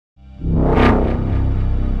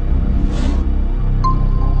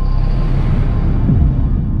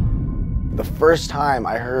first time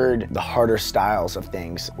I heard the harder styles of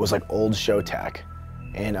things was like old show tech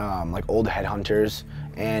and like old Headhunters,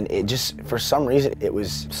 and it just, for some reason, it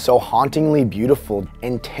was so hauntingly beautiful,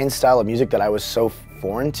 intense style of music that I was so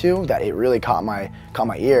foreign to that it really caught my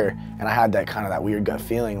ear, and I had that kind of that weird gut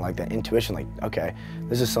feeling, like that intuition, like, okay,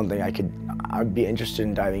 this is something I'd be interested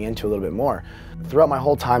in diving into a little bit more. Throughout my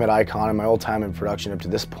whole time at Icon and my whole time in production up to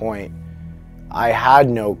this point, I had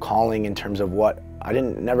no calling in terms of what, I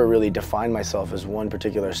never really define myself as one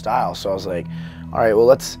particular style. So I was like, all right, well,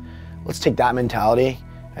 let's take that mentality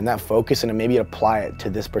and that focus and maybe apply it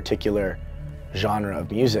to this particular genre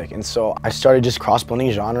of music. And so I started just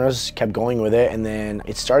cross-blending genres, kept going with it, and then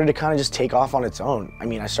it started to kind of just take off on its own. I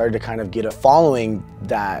mean, I started to kind of get a following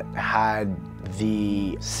that had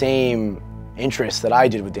the same interests that I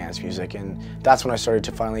did with dance music, and that's when I started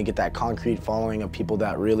to finally get that concrete following of people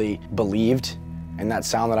that really believed in that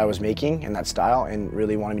sound that I was making and that style and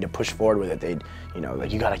really wanted me to push forward with it. They'd, you know,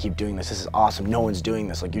 like, you gotta keep doing this, this is awesome, no one's doing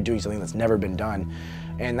this, like, you're doing something that's never been done.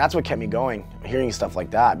 And that's what kept me going, hearing stuff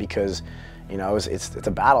like that, because, you know, it's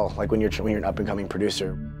a battle, like when you're an up-and-coming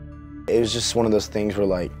producer. It was just one of those things where,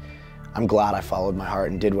 like, I'm glad I followed my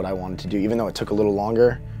heart and did what I wanted to do, even though it took a little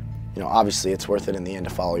longer. You know, obviously it's worth it in the end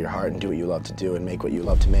to follow your heart and do what you love to do and make what you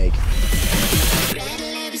love to make.